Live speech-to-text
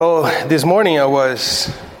Well, this morning I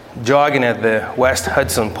was jogging at the West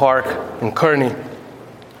Hudson Park in Kearney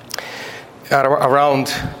at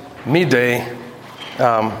around midday.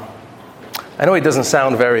 I know it doesn't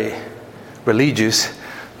sound very religious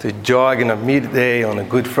to jog in a midday on a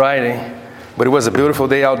Good Friday, but it was a beautiful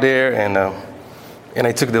day out there, and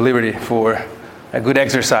I took the liberty for a good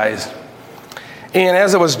exercise. And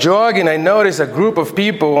as I was jogging, I noticed a group of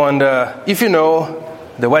people on if you know,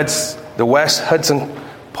 the West Hudson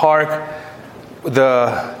Park,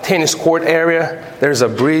 the tennis court area. There's a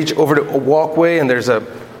bridge over the walkway, and there's a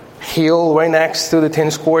hill right next to the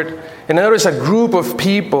tennis court. And I noticed a group of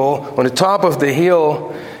people on the top of the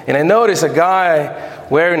hill, and I noticed a guy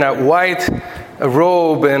wearing a white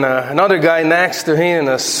robe and another guy next to him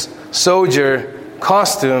in a soldier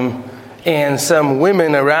costume, and some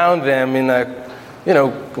women around them in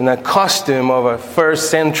a costume of a first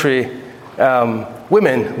century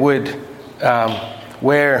women would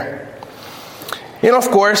wear. And of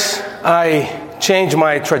course, I changed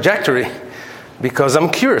my trajectory because I'm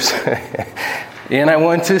curious. And I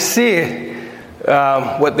want to see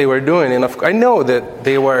what they were doing. And I know that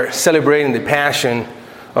they were celebrating the passion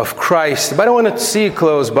of Christ, but I wanted to see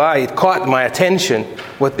close by. It caught my attention,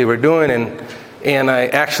 what they were doing, and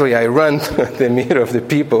I run to the middle of the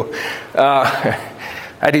people.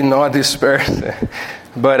 I did not disperse.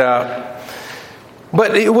 But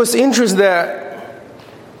it was interesting that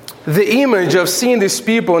the image of seeing these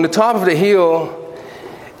people on the top of the hill,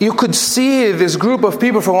 you could see this group of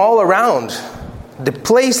people from all around. The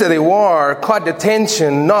place that they were caught the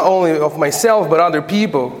attention not only of myself but other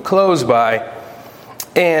people close by.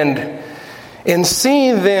 And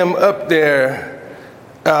seeing them up there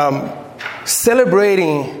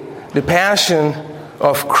celebrating the passion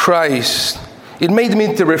of Christ, it made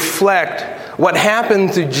me to reflect what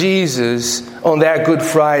happened to Jesus on that Good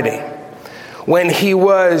Friday. When he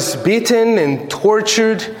was beaten and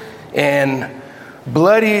tortured and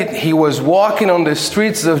bloodied, he was walking on the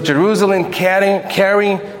streets of Jerusalem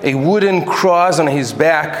carrying a wooden cross on his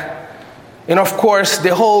back. And of course,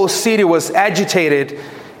 the whole city was agitated,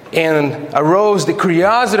 and arose the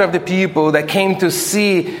curiosity of the people that came to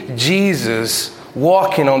see Jesus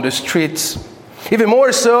walking on the streets. Even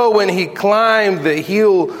more so when he climbed the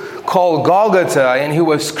hill called Golgotha and he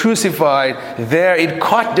was crucified there, it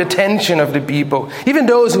caught the attention of the people. Even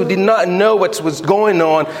those who did not know what was going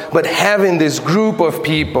on, but having this group of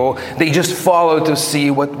people, they just followed to see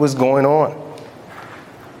what was going on.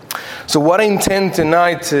 So what I intend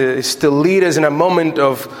tonight is to lead us in a moment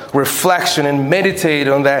of reflection and meditate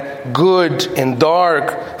on that good and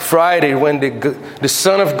dark Friday when the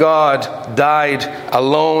Son of God died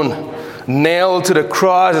alone, nailed to the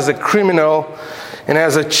cross as a criminal, and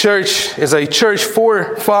as a church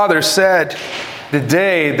forefather said, the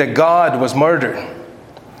day that God was murdered.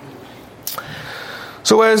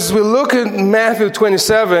 So as we look at Matthew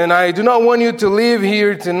 27, I do not want you to leave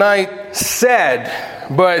here tonight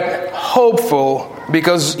sad, but hopeful,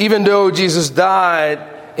 because even though Jesus died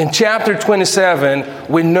in chapter 27,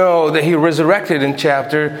 we know that he resurrected in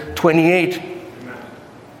chapter 28.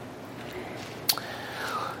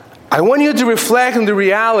 I want you to reflect on the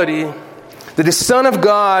reality that the Son of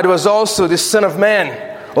God was also the Son of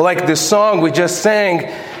Man. Or like the song we just sang,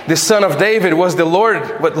 the Son of David was the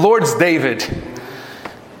Lord's David.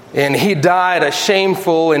 And he died a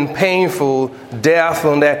shameful and painful death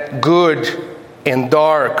on that good and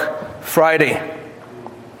dark Friday.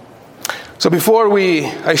 So before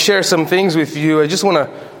I share some things with you, I just want to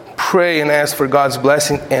pray and ask for God's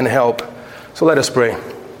blessing and help. So let us pray.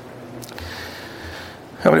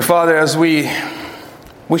 Heavenly Father, as we,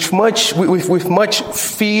 with much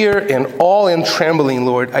fear and awe and trembling,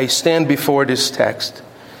 Lord, I stand before this text.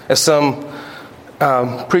 As some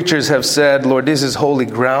preachers have said, Lord, this is holy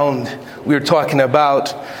ground. We are talking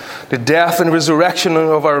about the death and resurrection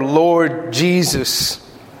of our Lord Jesus.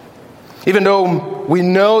 Even though we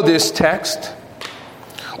know this text,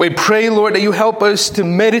 we pray, Lord, that you help us to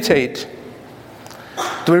meditate,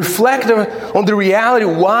 to reflect on the reality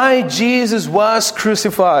why Jesus was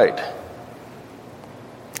crucified.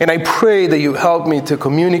 And I pray that you help me to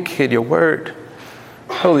communicate your word.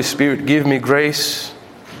 Holy Spirit, give me grace,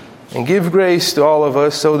 and give grace to all of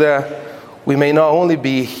us so that we may not only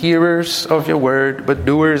be hearers of your word, but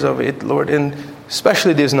doers of it, Lord. And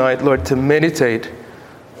especially this night, Lord, to meditate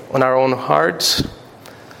on our own hearts,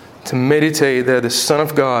 to meditate that the Son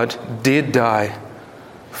of God did die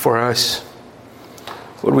for us.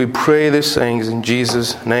 Lord, we pray these things in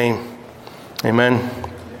Jesus' name. Amen.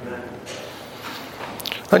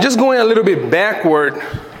 Now, just going a little bit backward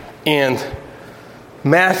in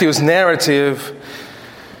Matthew's narrative,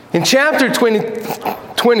 in chapter 20,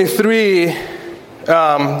 23,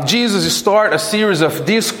 Jesus starts a series of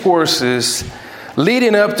discourses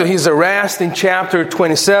leading up to his arrest in chapter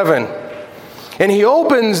 27. And he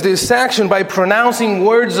opens this section by pronouncing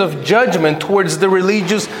words of judgment towards the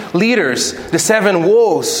religious leaders, the 7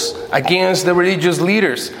 woes against the religious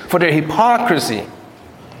leaders for their hypocrisy.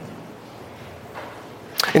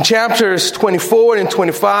 In chapters 24 and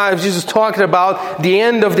 25, Jesus talked about the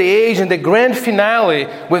end of the age and the grand finale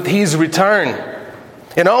with his return.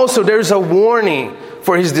 And also there's a warning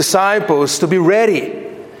for his disciples to be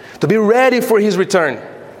ready for his return.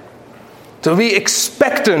 To be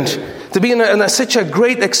expectant, to be in such a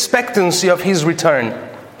great expectancy of his return.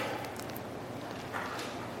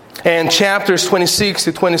 And chapters 26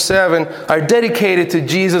 to 27 are dedicated to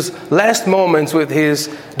Jesus' last moments with his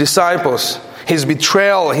disciples. His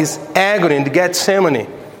betrayal, his agony in Gethsemane,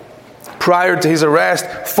 prior to his arrest,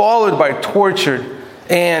 followed by torture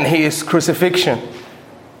and his crucifixion.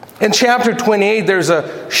 In chapter 28, there's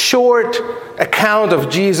a short account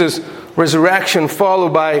of Jesus' resurrection,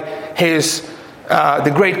 followed by his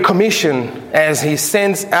the Great Commission, as he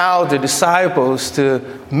sends out the disciples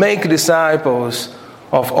to make disciples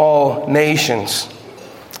of all nations,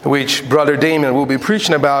 which Brother Damien will be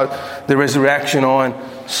preaching about the resurrection on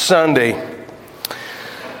Sunday.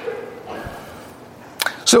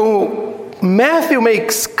 So Matthew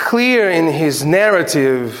makes clear in his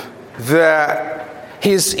narrative that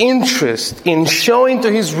his interest in showing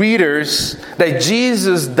to his readers that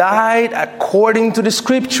Jesus died according to the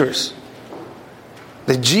Scriptures.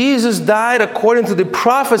 That Jesus died according to the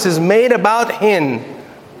prophecies made about him.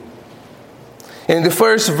 In the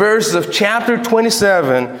first verses of chapter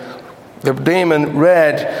 27, that Damon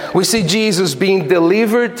read, we see Jesus being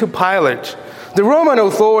delivered to Pilate, the Roman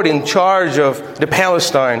authority in charge of the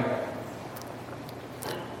Palestine.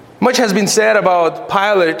 Much has been said about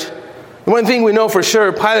Pilate. One thing we know for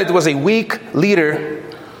sure, Pilate was a weak leader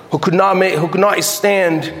who could not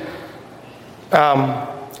stand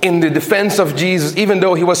in the defense of Jesus, even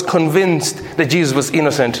though he was convinced that Jesus was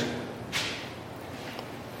innocent.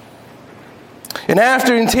 And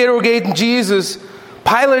after interrogating Jesus,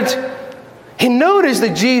 Pilate, he noticed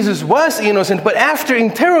that Jesus was innocent, but after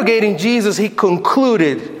interrogating Jesus, he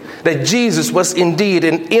concluded that Jesus was indeed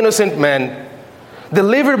an innocent man,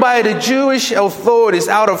 delivered by the Jewish authorities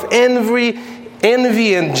out of envy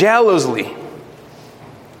and jealousy.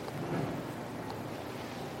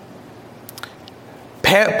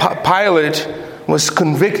 Pilate was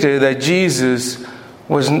convicted that Jesus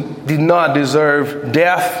did not deserve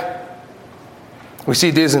death. We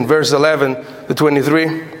see this in verse 11 to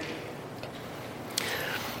 23.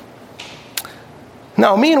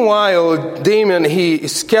 Now, meanwhile, Damien, he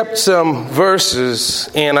skipped some verses,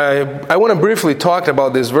 and I want to briefly talk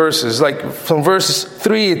about these verses. Like from verses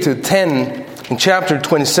 3 to 10 in chapter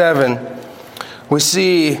 27, we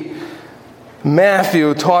see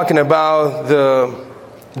Matthew talking about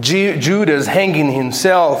Judas hanging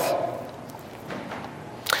himself.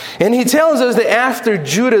 And he tells us that after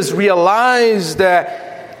Judas realized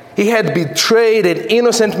that he had betrayed an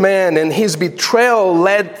innocent man and his betrayal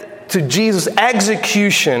led to Jesus'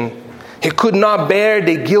 execution, he could not bear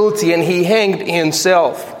the guilty and he hanged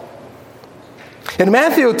himself. And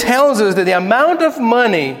Matthew tells us that the amount of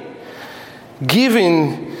money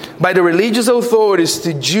given by the religious authorities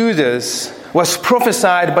to Judas was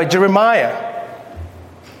prophesied by Jeremiah.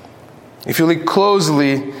 If you look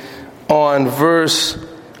closely on verse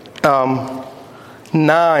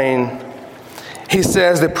 9, he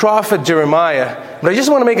says, the prophet Jeremiah, but I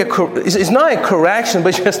just want to make it's not a correction,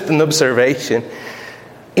 but just an observation.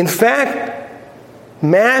 In fact,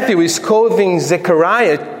 Matthew is quoting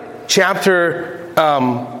Zechariah chapter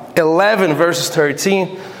 11, verses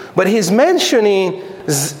 13, but he's mentioning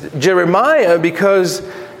Jeremiah because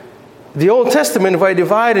the Old Testament was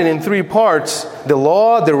divided in 3 parts: the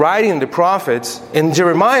law, the writing, and the prophets. And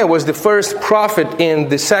Jeremiah was the first prophet in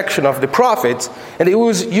the section of the prophets. And it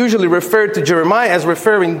was usually referred to Jeremiah as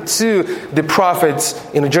referring to the prophets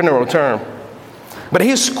in a general term. But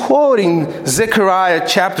he's quoting Zechariah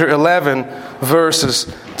chapter 11, verses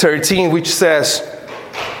 13, which says,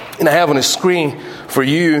 and I have on the screen for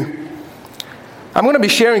you, I'm going to be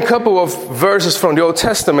sharing a couple of verses from the Old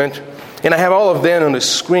Testament, and I have all of them on the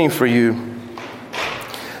screen for you.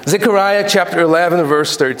 Zechariah chapter 11,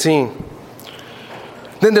 verse 13.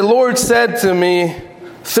 Then the Lord said to me,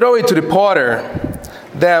 throw it to the potter,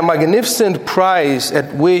 that magnificent price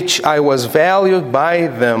at which I was valued by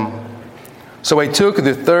them. So I took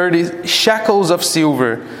the 30 shekels of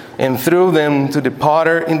silver and threw them to the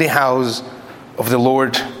potter in the house of the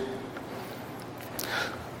Lord.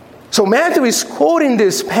 So Matthew is quoting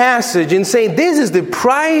this passage and saying this is the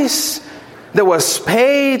price that was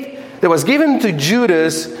paid, that was given to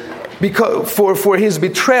Judas for his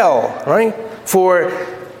betrayal, right? For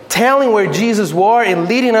telling where Jesus was and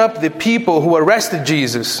leading up the people who arrested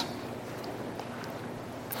Jesus.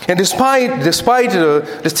 And despite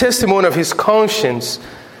the testimony of his conscience,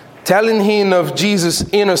 telling him of Jesus'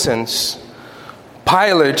 innocence,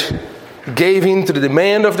 Pilate gave in to the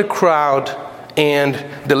demand of the crowd and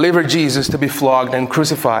delivered Jesus to be flogged and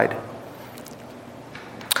crucified.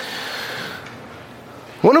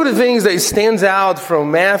 One of the things that stands out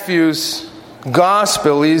from Matthew's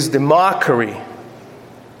gospel is the mockery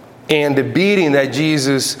and the beating that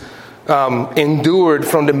Jesus endured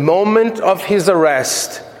from the moment of his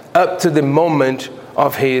arrest up to the moment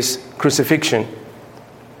of his crucifixion.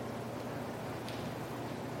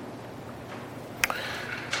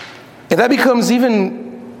 And that becomes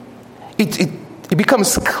it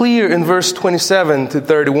becomes clear in verse 27 to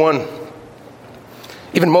 31.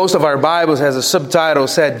 Even most of our Bibles has a subtitle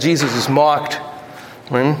said Jesus is mocked.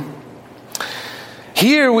 Right?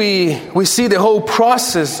 Here we see the whole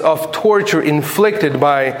process of torture inflicted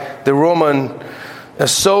by the Roman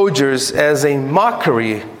soldiers as a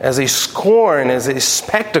mockery, as a scorn, as a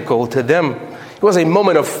spectacle to them. It was a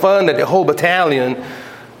moment of fun that the whole battalion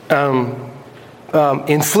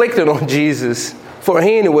inflicted on Jesus. For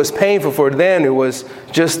him, it was painful. For them, it was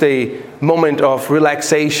just a moment of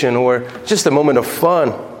relaxation or just a moment of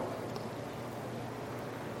fun.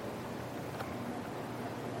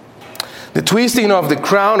 The twisting of the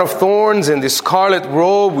crown of thorns and the scarlet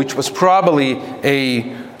robe, which was probably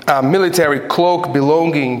a military cloak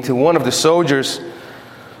belonging to one of the soldiers,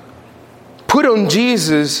 put on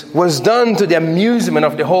Jesus, was done to the amusement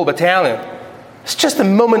of the whole battalion. It's just a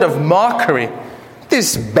moment of mockery.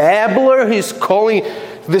 This babbler, he's calling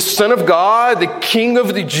the Son of God, the King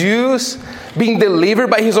of the Jews, being delivered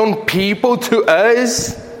by his own people to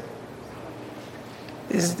us.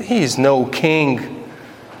 He is no king.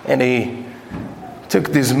 And he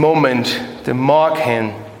took this moment to mock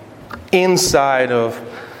him inside of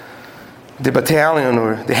the battalion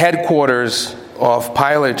or the headquarters of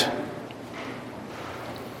Pilate.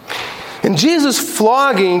 And Jesus'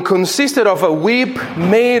 flogging consisted of a whip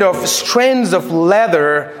made of strands of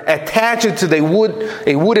leather attached to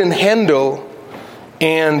a wooden handle,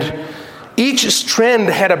 and each strand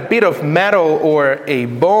had a bit of metal or a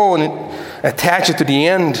bone attached to the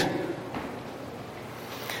end.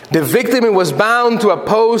 The victim was bound to a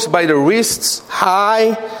post by the wrists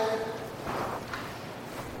high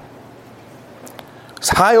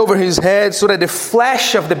over his head, so that the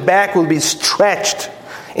flesh of the back would be stretched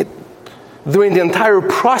during the entire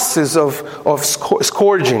process of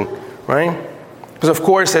scourging, right? Because of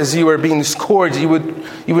course, as you were being scourged, you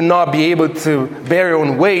would not be able to bear your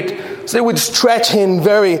own weight. So they would stretch him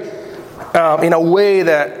very in a way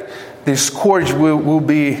that the scourge will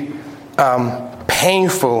be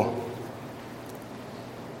painful.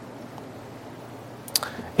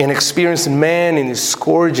 An experienced man in his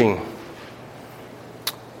scourging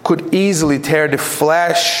could easily tear the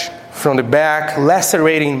flesh from the back,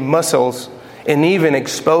 lacerating muscles and even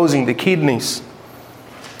exposing the kidneys.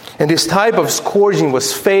 And this type of scourging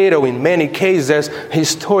was fatal in many cases, as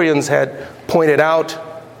historians had pointed out.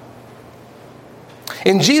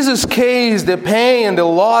 In Jesus' case, the pain and the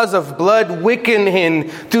loss of blood weakened him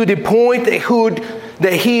to the point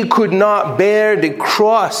that he could not bear the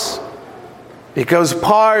cross. Because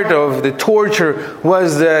part of the torture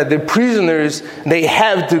was that the prisoners, they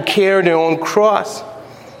had to carry their own cross.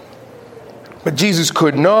 But Jesus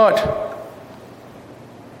could not.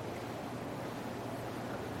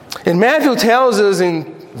 And Matthew tells us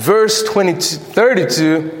in verse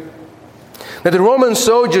 32 that the Roman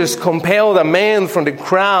soldiers compelled a man from the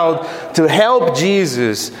crowd to help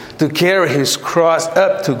Jesus to carry his cross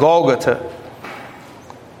up to Golgotha,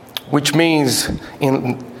 which means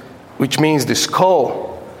the skull.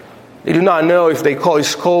 They do not know if they call it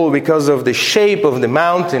skull because of the shape of the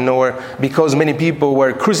mountain or because many people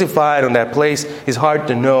were crucified on that place. It's hard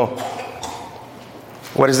to know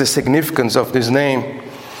what is the significance of this name.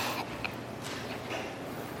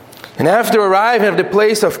 And after arriving at the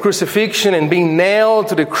place of crucifixion and being nailed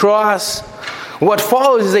to the cross, what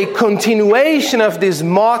follows is a continuation of this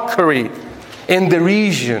mockery and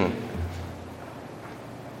derision.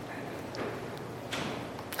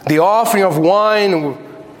 The offering of wine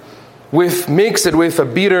mixed with a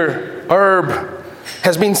bitter herb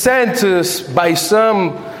has been said by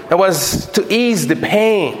some that was to ease the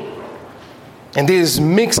pain. And this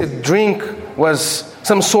mixed drink was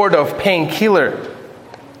some sort of painkiller.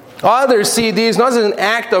 Others see this not as an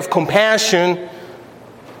act of compassion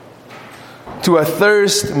to a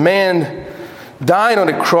thirst man died on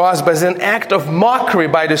the cross, but as an act of mockery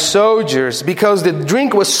by the soldiers, because the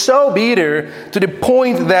drink was so bitter to the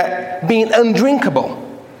point that being undrinkable.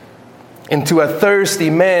 And to a thirsty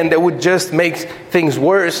man, that would just make things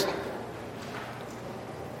worse.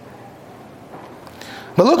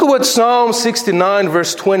 But look at what Psalm 69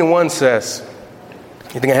 verse 21 says.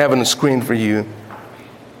 I think I have it on the screen for you.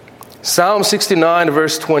 Psalm 69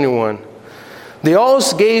 verse 21. They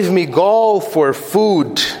also gave me gall for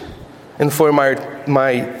food, and for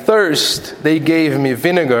my thirst they gave me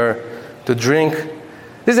vinegar to drink.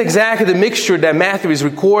 This is exactly the mixture that Matthew is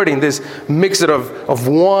recording, this mixture of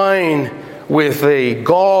wine with a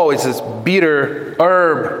gall. It's this bitter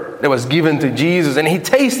herb that was given to Jesus, and he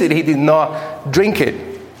tasted it, he did not drink it.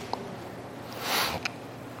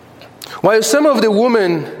 While some of the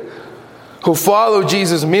women who followed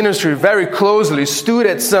Jesus' ministry very closely stood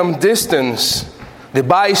at some distance, the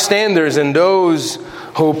bystanders and those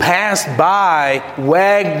who passed by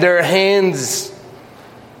wagged their hands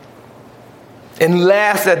and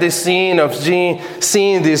laughed at the scene of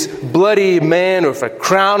seeing this bloody man with a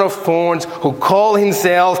crown of thorns who called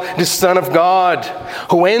himself the Son of God,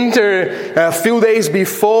 who entered a few days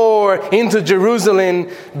before into Jerusalem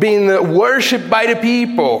being worshipped by the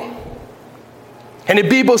people. And the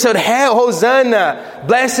people said, "Hail, Hosanna,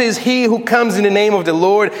 blessed is he who comes in the name of the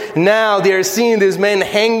Lord." Now they are seeing this man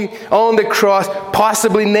hang on the cross,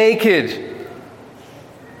 possibly naked.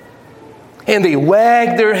 And they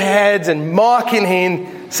wag their heads and mocking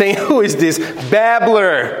him, saying, "Who is this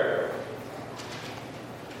babbler?"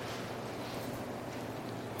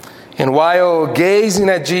 And while gazing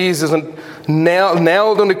at Jesus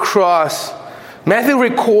nailed on the cross, Matthew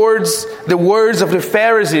records the words of the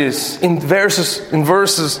Pharisees in verse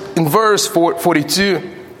 42.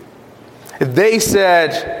 They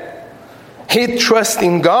said, "He trusts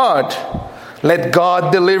in God. Let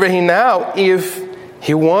God deliver him now if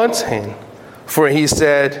he wants him. For he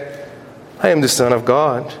said, I am the Son of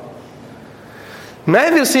God."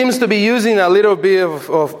 Matthew seems to be using a little bit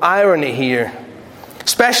of irony here,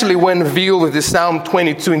 especially when viewed with the Psalm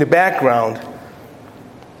 22 in the background.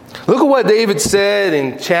 Look at what David said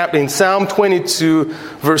in Psalm 22,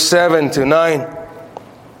 verse 7 to 9.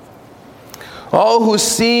 "All who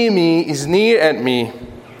see me is near at me.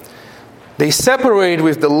 They separate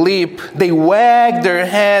with the lip. They wag their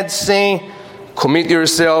heads, saying, Commit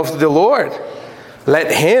yourself to the Lord.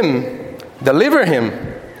 Let him deliver him.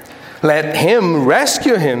 Let him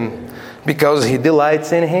rescue him, because he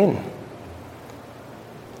delights in him."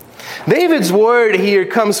 David's word here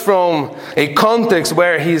comes from a context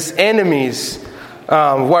where his enemies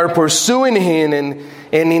were pursuing him,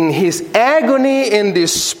 and in his agony and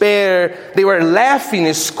despair, they were laughing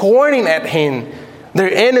and scorning at him.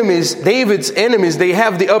 Their enemies, David's enemies, they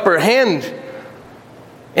have the upper hand.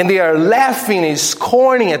 And they are laughing and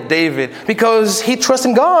scorning at David because he trusts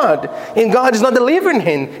in God, and God is not delivering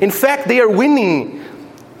him. In fact, they are winning.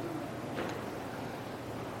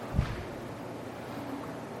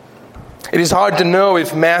 It is hard to know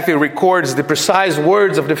if Matthew records the precise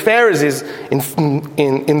words of the Pharisees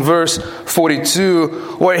in verse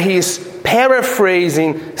 42, where he is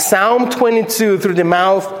paraphrasing Psalm 22 through the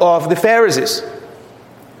mouth of the Pharisees.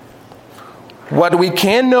 What we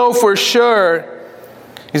can know for sure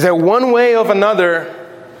is that one way or another,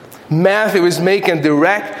 Matthew is making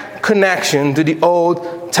direct connection to the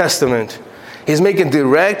Old Testament. He's making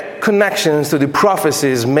direct connections to the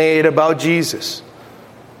prophecies made about Jesus.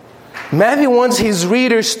 Matthew wants his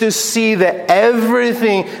readers to see that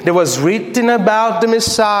everything that was written about the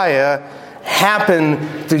Messiah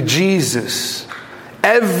happened to Jesus.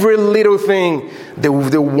 Every little thing, the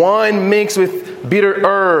wine mixed with bitter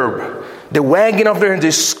herb, the wagging of their hands,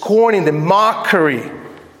 the scorning, the mockery.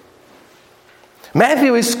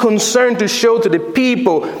 Matthew is concerned to show to the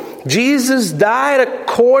people Jesus died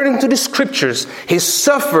according to the Scriptures. He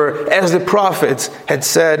suffered as the prophets had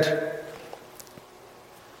said.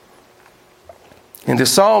 And the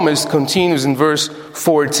psalmist continues in verse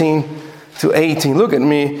 14 to 18. Look at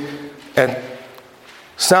me at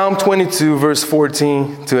Psalm 22, verse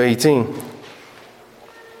 14 to 18.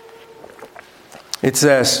 It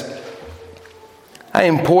says, "I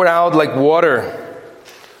am poured out like water.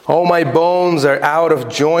 All my bones are out of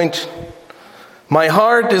joint. My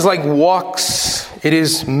heart is like wax. It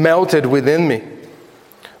is melted within me.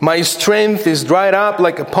 My strength is dried up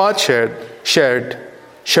like a potsherd,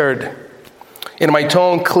 and my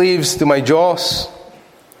tongue cleaves to my jaws.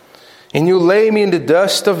 And you lay me in the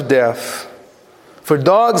dust of death. For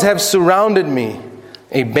dogs have surrounded me.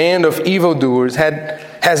 A band of evildoers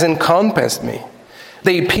has encompassed me.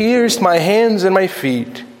 They pierced my hands and my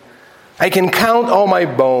feet. I can count all my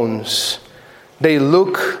bones. They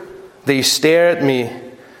look, they stare at me.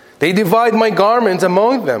 They divide my garments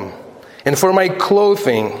among them. And for my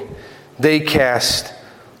clothing, they cast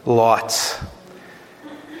lots.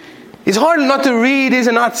 It's hard not to read this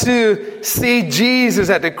and not to see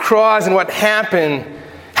Jesus at the cross and what happened.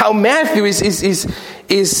 How Matthew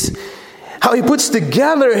is how he puts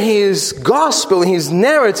together his gospel, his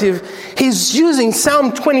narrative. He's using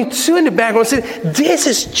Psalm 22 in the background, saying, this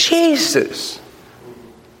is Jesus.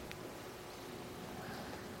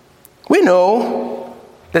 We know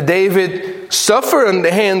that David suffered on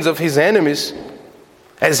the hands of his enemies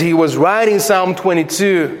as he was writing Psalm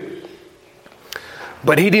 22.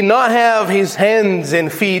 But he did not have his hands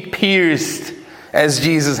and feet pierced as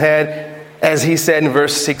Jesus had, as he said in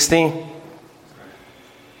verse 16.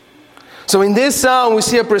 So in this psalm, we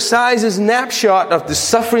see a precise snapshot of the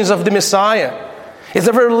sufferings of the Messiah. It's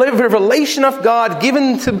a revelation of God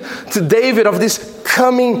given to David of this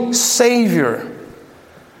coming Savior.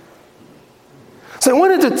 So I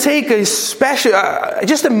wanted to take a special,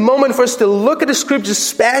 just a moment for us to look at the Scriptures,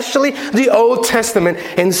 especially the Old Testament,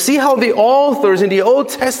 and see how the authors in the Old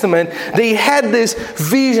Testament, they had this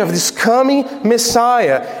vision of this coming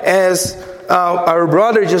Messiah, as our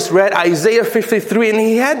brother just read Isaiah 53, and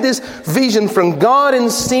he had this vision from God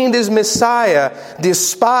and seeing this Messiah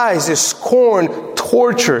despised, scorned,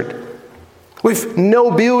 tortured, with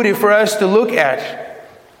no beauty for us to look at.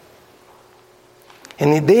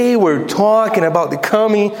 And they were talking about the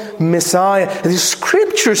coming Messiah. The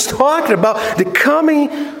Scriptures talking about the coming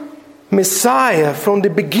Messiah from the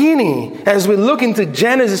beginning, as we look into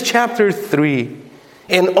Genesis chapter 3.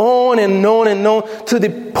 And on and on and on to the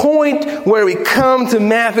point where we come to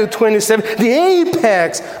Matthew 27, the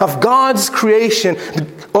apex of God's creation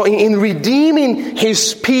in redeeming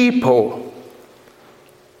His people.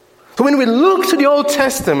 So when we look to the Old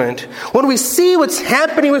Testament, when we see what's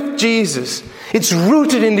happening with Jesus, it's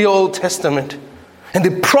rooted in the Old Testament. And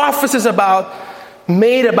the prophecies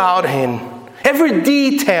made about Him. Every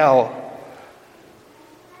detail.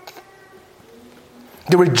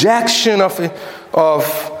 The rejection of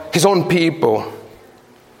His own people.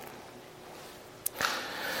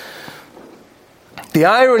 The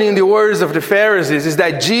irony in the words of the Pharisees is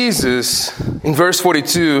that Jesus, in verse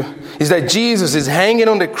 42, is that Jesus is hanging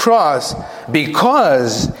on the cross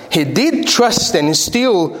because He did trust and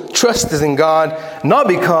still trusts in God, not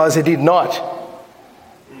because He did not.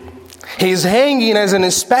 He is hanging as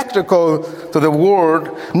a spectacle to the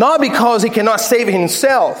world, not because He cannot save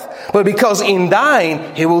Himself, but because in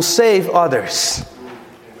dying He will save others.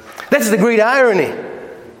 That's the great irony.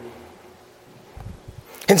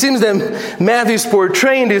 It seems that Matthew is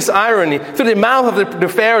portraying this irony through the mouth of the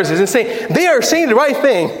Pharisees and saying, they are saying the right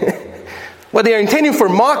thing. What they are intending for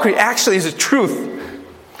mockery actually is the truth.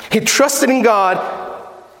 He trusted in God.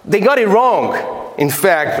 They got it wrong, in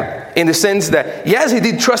fact, in the sense that, yes, he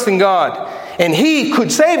did trust in God. And he could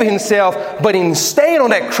save himself, but in staying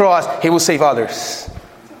on that cross, he will save others.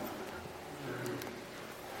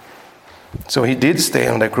 So he did stay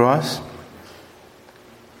on that cross.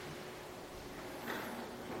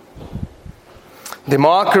 The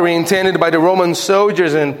mockery intended by the Roman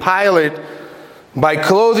soldiers and Pilate by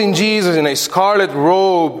clothing Jesus in a scarlet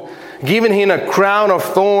robe, giving him a crown of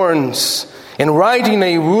thorns, and writing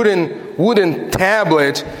a wooden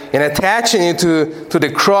tablet and attaching it to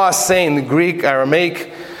the cross, saying in Greek,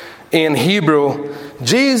 Aramaic, and Hebrew,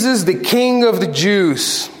 Jesus, the King of the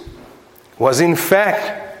Jews, was in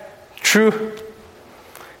fact true.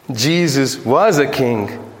 Jesus was a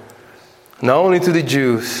king, not only to the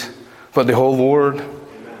Jews, but the whole world.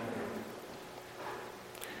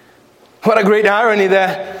 What a great irony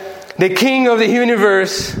that the King of the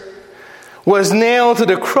universe was nailed to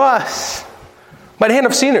the cross by the hand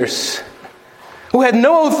of sinners who had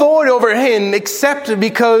no authority over him except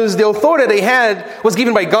because the authority they had was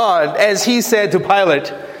given by God, as he said to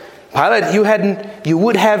Pilate, Pilate, you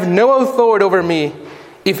would have no authority over me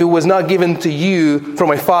if it was not given to you from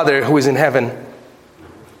my Father who is in heaven.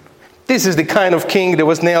 This is the kind of king that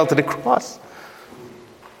was nailed to the cross.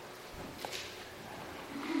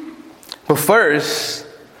 But first,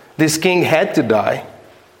 this king had to die.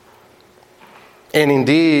 And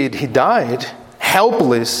indeed, he died,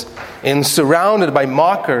 helpless and surrounded by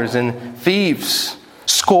mockers and thieves,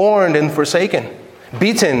 scorned and forsaken,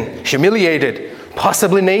 beaten, humiliated,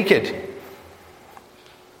 possibly naked.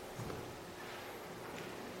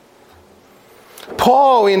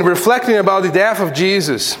 Paul, in reflecting about the death of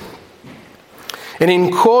Jesus, and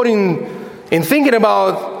in thinking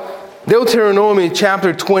about Deuteronomy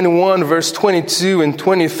chapter 21, verse 22 and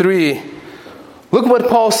 23, look what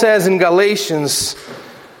Paul says in Galatians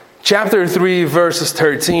chapter 3, verses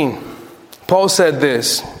 13, Paul said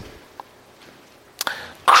this: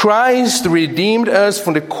 Christ redeemed us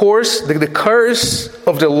from the curse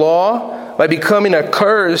of the law by becoming a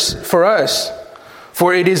curse for us.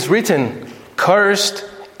 For it is written, cursed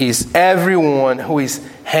is everyone who is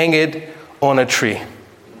hanged on a tree.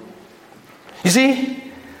 You see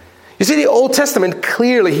the Old Testament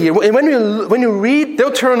clearly here. And when you read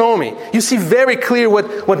Deuteronomy, you see very clear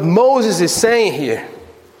what Moses is saying here.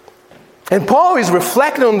 And Paul is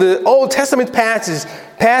reflecting on the Old Testament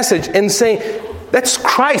passage and saying, that's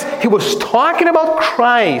Christ. He was talking about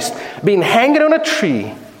Christ being hanged on a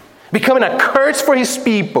tree, becoming a curse for his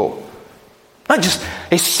people. Not just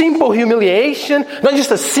a simple humiliation, not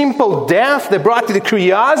just a simple death that brought to the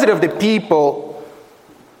curiosity of the people,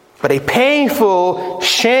 but a painful,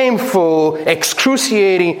 shameful,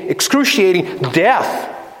 excruciating death.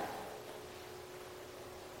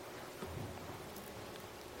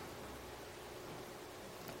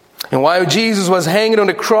 And while Jesus was hanging on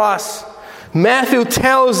the cross, Matthew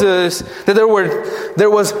tells us that there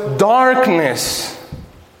was darkness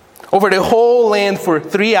over the whole land for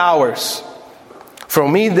 3 hours,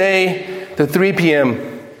 from midday to 3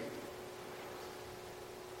 p.m.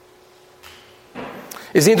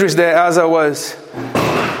 It's interesting that as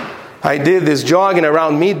I did this jogging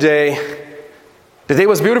around midday, the day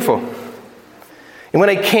was beautiful. And when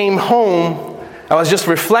I came home, I was just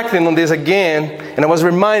reflecting on this again, and I was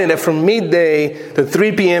reminded that from midday to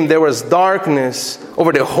 3 p.m. there was darkness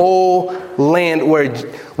over the whole land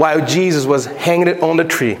while Jesus was hanging on the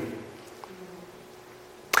tree.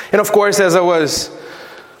 And of course, as I was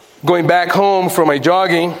going back home from my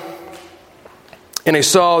jogging, and I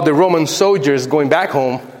saw the Roman soldiers going back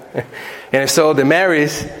home, and I saw the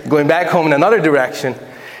Marys going back home in another direction.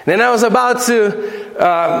 And then I was about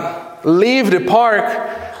to leave the park,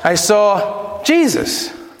 I saw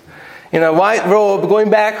Jesus in a white robe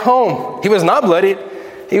going back home. He was not bloodied.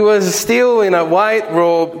 He was still in a white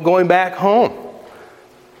robe going back home.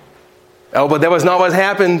 Oh, but that was not what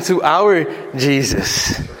happened to our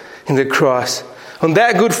Jesus in the cross. On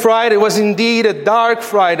that Good Friday, it was indeed a dark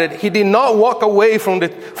Friday. He did not walk away from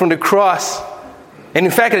the cross. And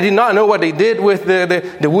in fact, I did not know what they did with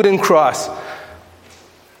the wooden cross.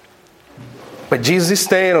 But Jesus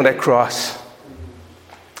stayed on that cross,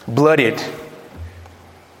 bloodied.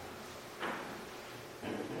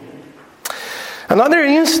 Another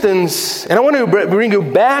instance, and I want to bring you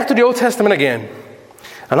back to the Old Testament again.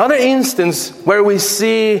 Another instance where we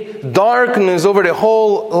see darkness over the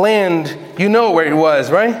whole land. You know where it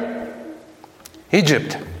was, right?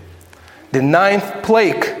 Egypt. The 9th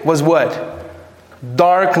plague was what?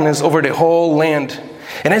 Darkness over the whole land.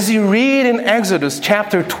 And as you read in Exodus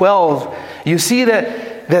chapter 12, you see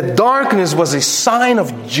that darkness was a sign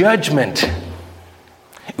of judgment.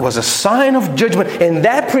 It was a sign of judgment, and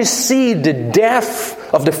that preceded the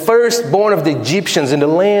death of the firstborn of the Egyptians in the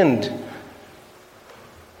land.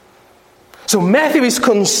 So Matthew is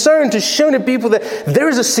concerned to show the people that there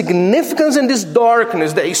is a significance in this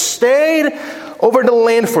darkness, that it stayed over the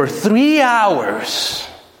land for 3 hours.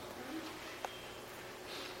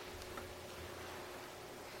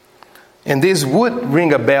 And this would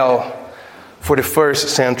ring a bell for the first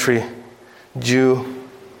century Jew.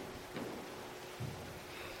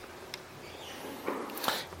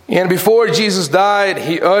 And before Jesus died,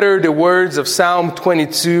 he uttered the words of Psalm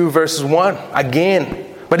 22, verses 1 again.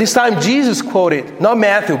 But this time Jesus quoted, not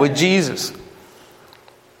Matthew, but Jesus.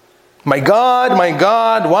 My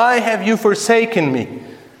God, why have you forsaken me?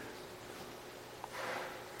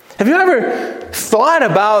 Have you ever thought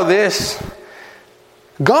about this?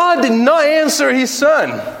 God did not answer his son.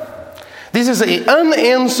 This is an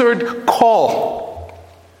unanswered call.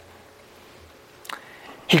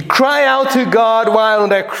 He cried out to God while on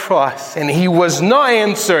that cross, and he was not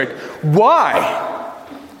answered. Why?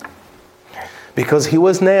 Because he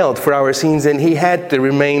was nailed for our sins, and he had to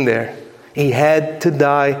remain there. He had to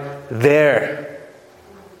die there.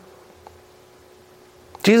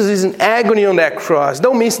 Jesus is in agony on that cross.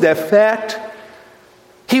 Don't miss that fact.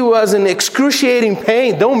 He was in excruciating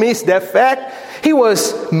pain. Don't miss that fact. He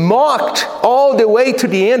was mocked all the way to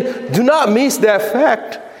the end. Do not miss that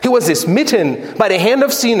fact. He was smitten by the hand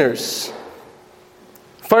of sinners.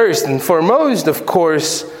 First and foremost, of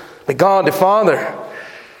course, by God the Father.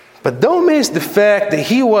 But don't miss the fact that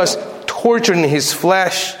he was tortured in his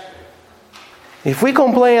flesh. If we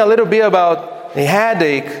complain a little bit about a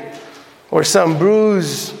headache or some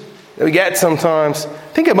bruise that we get sometimes,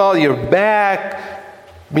 think about your back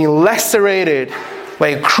being lacerated by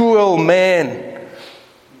a cruel man.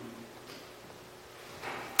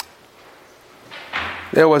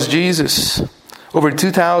 There was Jesus over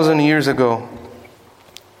 2,000 years ago.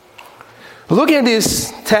 Looking at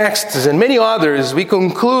these texts and many others, we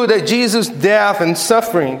conclude that Jesus' death and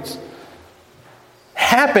sufferings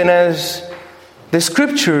happened as the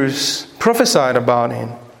Scriptures prophesied about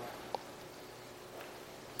him.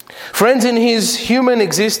 Friends, in his human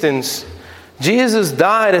existence, Jesus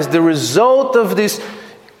died as the result of this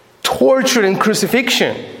torture and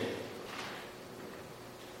crucifixion.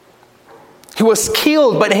 He was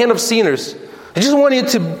killed by the hand of sinners. I just want you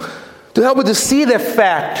to help you to see that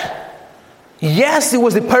fact. Yes, it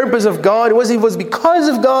was the purpose of God. It was because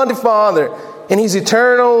of God the Father and His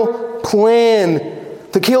eternal plan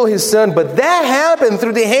to kill His Son. But that happened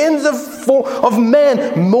through the hands of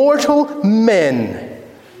men, mortal men.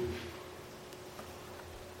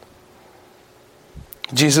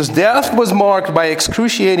 Jesus' death was marked by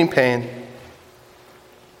excruciating pain.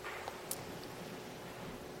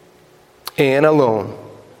 And alone.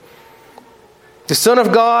 The Son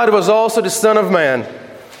of God was also the Son of Man.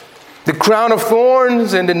 The crown of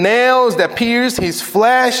thorns and the nails that pierced His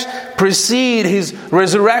flesh precede His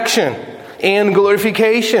resurrection and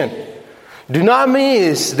glorification. Do not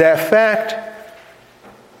miss that fact.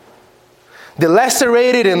 The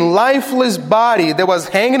lacerated and lifeless body that was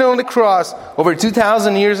hanging on the cross over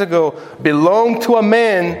 2,000 years ago belonged to a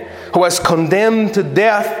man who was condemned to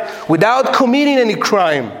death without committing any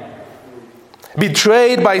crime,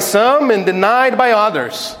 betrayed by some and denied by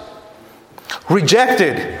others,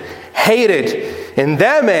 rejected, hated, and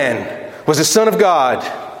that man was the Son of God,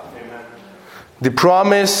 the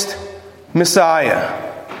promised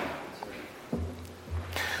Messiah.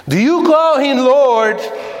 Do you call Him Lord?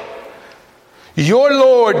 Your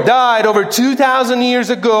Lord died over 2,000 years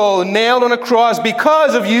ago, nailed on a cross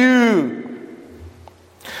because of you.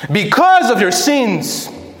 Because of your sins.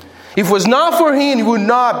 If it was not for Him, you would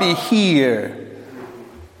not be here.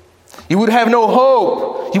 You would have no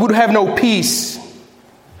hope. You would have no peace.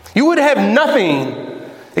 You would have nothing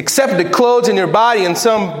except the clothes in your body and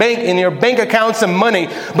in your bank account some money.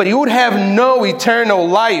 But you would have no eternal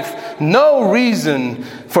life. No reason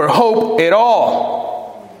for hope at all.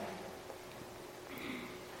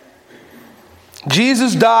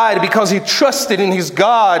 Jesus died because He trusted in His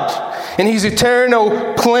God and His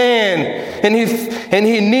eternal plan. And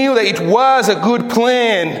He knew that it was a good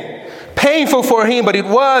plan. Painful for Him, but it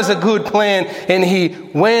was a good plan. And He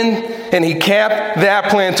went and He kept that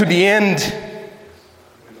plan to the end.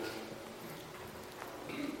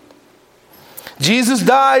 Jesus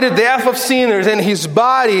died the death of sinners and His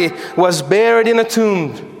body was buried in a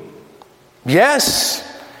tomb. Yes,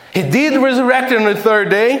 He did resurrect on the third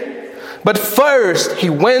day. But first,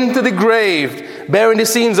 He went to the grave, bearing the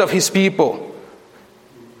sins of His people.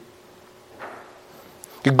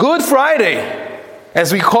 The Good Friday,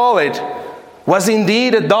 as we call it, was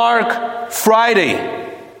indeed a dark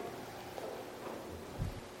Friday.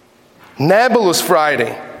 Nebulous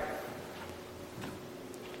Friday.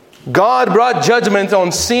 God brought judgment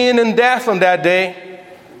on sin and death on that day.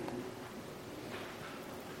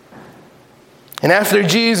 And after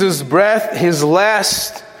Jesus breathed His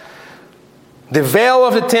last, the veil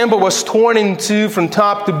of the temple was torn in two from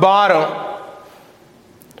top to bottom,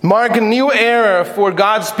 marking a new era for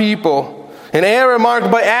God's people, an era marked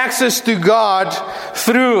by access to God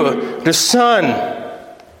through the Son.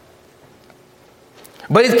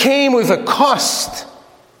 But it came with a cost,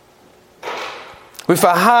 with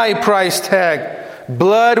a high price tag.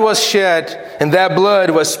 Blood was shed, and that blood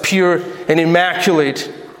was pure and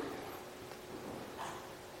immaculate.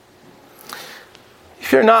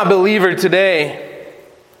 If you're not a believer today,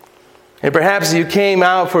 and perhaps you came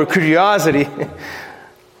out for curiosity,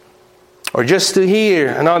 or just to hear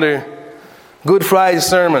another Good Friday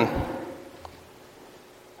sermon,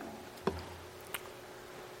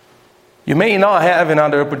 you may not have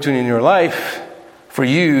another opportunity in your life. For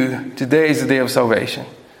you, today is the day of salvation.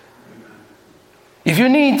 If you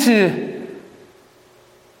need to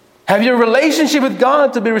have your relationship with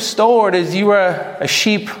God to be restored as you are a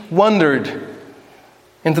sheep wandered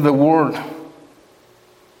into the world,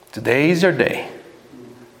 today is your day.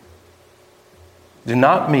 Do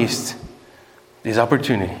not miss this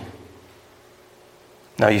opportunity.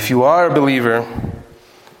 Now, if you are a believer,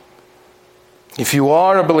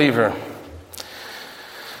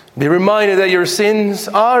 be reminded that your sins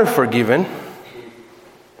are forgiven,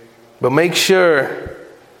 but make sure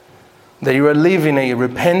that you are living a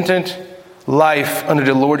repentant life under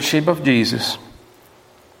the lordship of Jesus.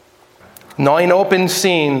 Not in open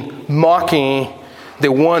sin, mocking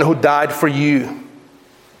the one who died for you.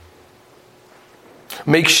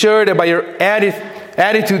 Make sure that by your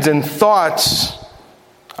attitudes and thoughts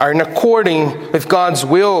are in according with God's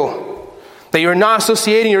will, That you're not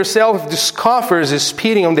associating yourself with the scoffers,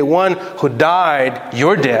 spitting on the one who died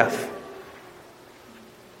your death.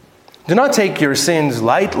 Do not take your sins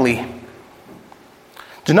lightly.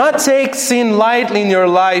 Do not take sin lightly in your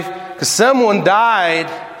life because someone died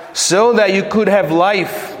so that you could have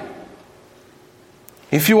life.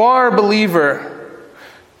 If you are a believer,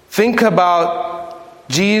 think about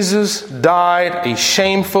Jesus died a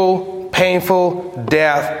shameful, painful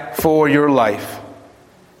death for your life.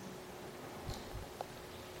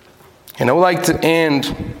 And I would like to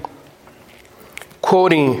end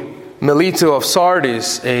quoting Melito of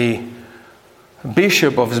Sardis, a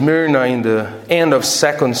bishop of Smyrna in the end of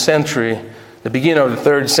 2nd century, the beginning of the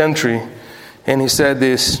 3rd century. And he said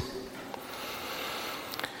this: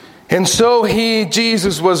 "And so he,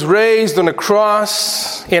 Jesus, was raised on a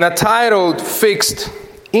cross and a title fixed,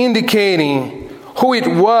 indicating who it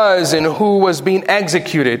was and who was being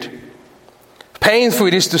executed. Painful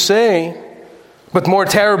it is to say, but more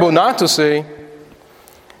terrible not to say.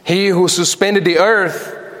 He who suspended the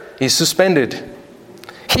earth is suspended.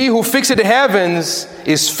 He who fixed the heavens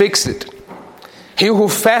is fixed. He who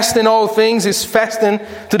fastened all things is fastened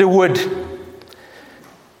to the wood.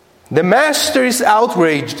 The master is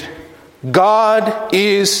outraged. God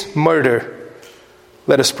is murdered."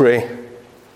 Let us pray.